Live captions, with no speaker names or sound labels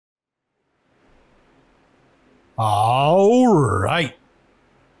All right.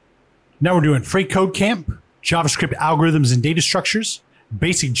 Now we're doing FreeCodeCamp, JavaScript algorithms and data structures,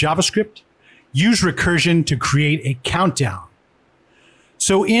 basic JavaScript, use recursion to create a countdown.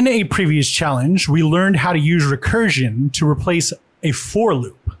 So in a previous challenge, we learned how to use recursion to replace a for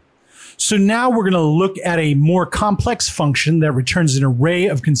loop. So now we're going to look at a more complex function that returns an array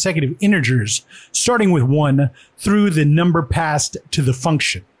of consecutive integers, starting with 1 through the number passed to the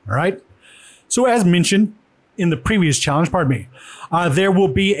function. All right. So as mentioned in the previous challenge, there will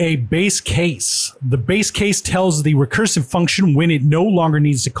be a base case. The base case tells the recursive function when it no longer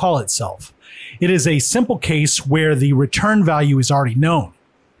needs to call itself. It is a simple case where the return value is already known.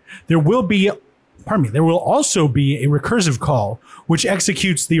 There will also be a recursive call, which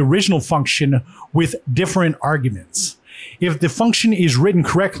executes the original function with different arguments. If the function is written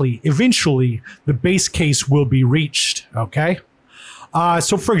correctly, eventually the base case will be reached, okay?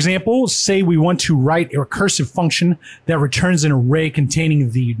 So for example, say we want to write a recursive function that returns an array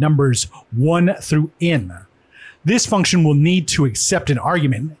containing the numbers 1 through n. This function will need to accept an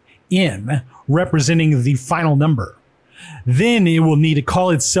argument, n, representing the final number. Then it will need to call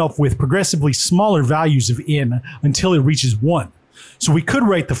itself with progressively smaller values of n until it reaches 1. So we could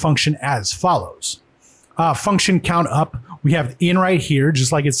write the function as follows. Function countup, we have n right here,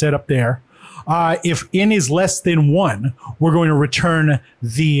 just like it said up there. If n is less than 1, we're going to return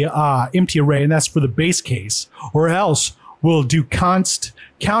the empty array, and that's for the base case. Or else we'll do const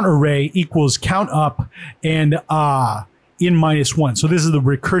count array equals countup and n minus 1. So this is the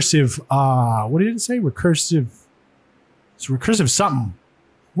recursive, what did it say? Recursive. It's recursive something.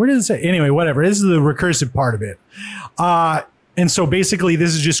 Where did it say? Anyway, whatever. This is the recursive part of it. And so basically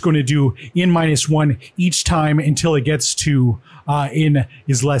this is just going to do n minus 1 each time until it gets to n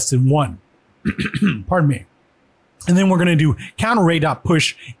is less than 1. Pardon me. And then we're going to do count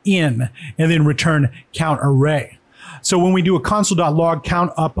array.push n and then return count array. So when we do a console.log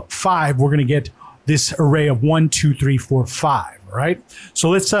count up 5, we're going to get this array of 1, 2, 3, 4, 5. Right? So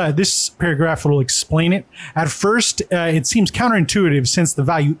let's, this paragraph will explain it. At first, it seems counterintuitive since the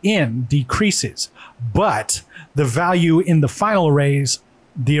value n decreases, but the value in the final arrays,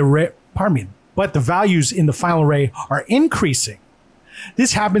 but the values in the final array are increasing.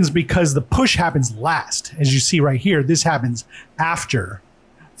 This happens because the push happens last. As you see right here, this happens after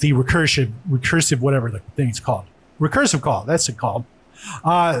the recursive, whatever the thing's called. Recursive call, that's it called.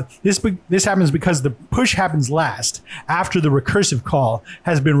 This happens because the push happens last after the recursive call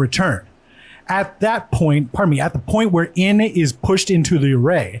has been returned. At that point, at the point where n is pushed into the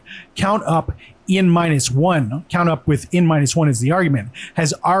array, count up n minus 1, count up with n minus 1 as the argument,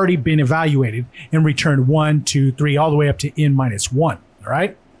 has already been evaluated and returned 1, 2, 3, all the way up to n minus 1. All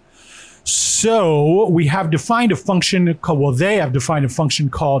right. So we have defined a function called, they have defined a function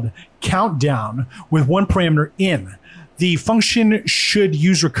called countdown with one parameter n. The function should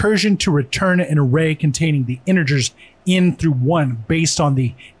use recursion to return an array containing the integers n through 1 based on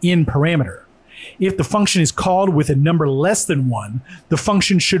the n parameter. If the function is called with a number less than 1, the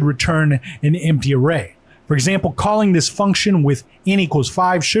function should return an empty array. For example, calling this function with n equals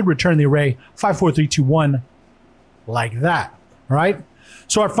 5 should return the array 5, 4, 3, 2, 1 like that. All right?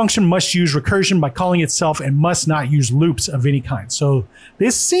 So our function must use recursion by calling itself and must not use loops of any kind. So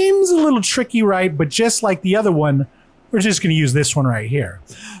this seems a little tricky, right? But just like the other one, we're just going to use this one right here.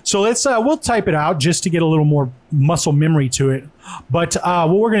 So let's, we'll type it out just to get a little more muscle memory to it. But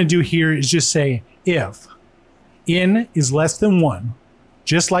what we're going to do here is just say if n is less than 1,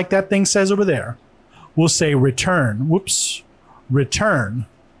 just like that thing says over there, we'll say return, return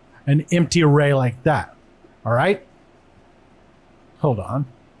an empty array like that. All right. Hold on.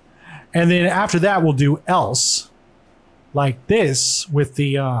 And then after that, we'll do else like this with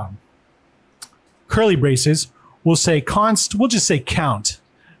the curly braces. We'll say const, we'll just say count,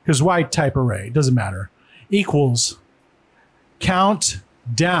 because why type array? It doesn't matter. Equals count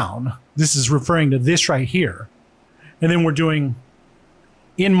down. This is referring to this right here. And then we're doing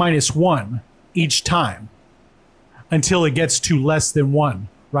n minus 1 each time until it gets to less than 1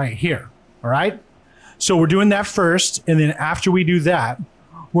 right here. All right. So we're doing that first. And then after we do that,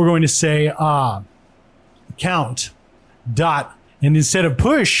 we're going to say count dot. And instead of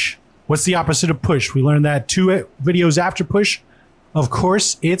push, what's the opposite of push? We learned that 2 videos after push. Of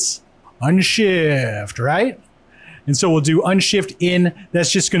course, it's unshift, right? And so we'll do unshift in.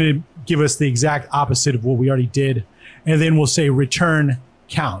 That's just going to give us the exact opposite of what we already did. And then we'll say return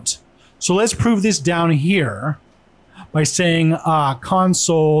count. So let's prove this down here by saying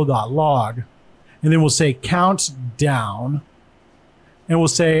console.log. And then we'll say count down. And we'll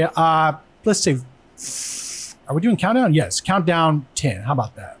say, let's say, are we doing countdown? Yes, countdown 10. How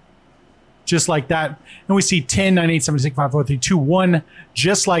about that? just like that. And we see 10, 9, 8, 7, 6, 5, 4, 3, 2, 1,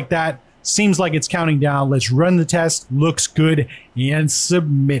 just like that. Seems like it's counting down. Let's run the test. Looks good, and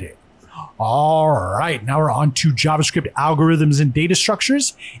submit it. All right, now we're on to JavaScript algorithms and data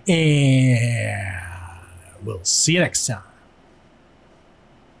structures, and we'll see you next time.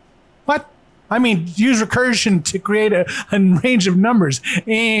 What? I mean, use recursion to create a range of numbers,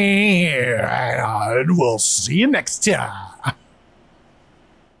 and we'll see you next time.